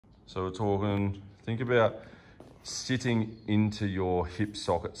So we're talking, think about sitting into your hip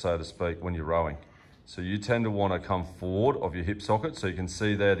socket, so to speak, when you're rowing. So you tend to want to come forward of your hip socket, so you can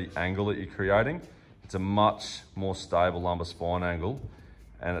see there the angle that you're creating. It's a much more stable lumbar spine angle,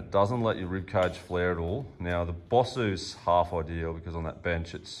 and it doesn't let your rib cage flare at all. Now the Bossu's half ideal because on that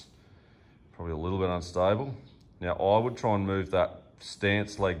bench it's probably a little bit unstable. Now I would try and move that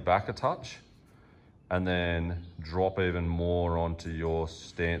stance leg back a touch and then drop even more onto your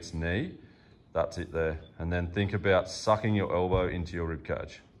stance knee. That's it there. And then think about sucking your elbow into your rib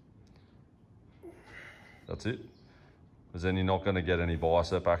cage. That's it. Because then you're not going to get any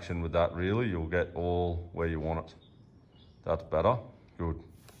bicep action with that really. You'll get all where you want it. That's better. Good.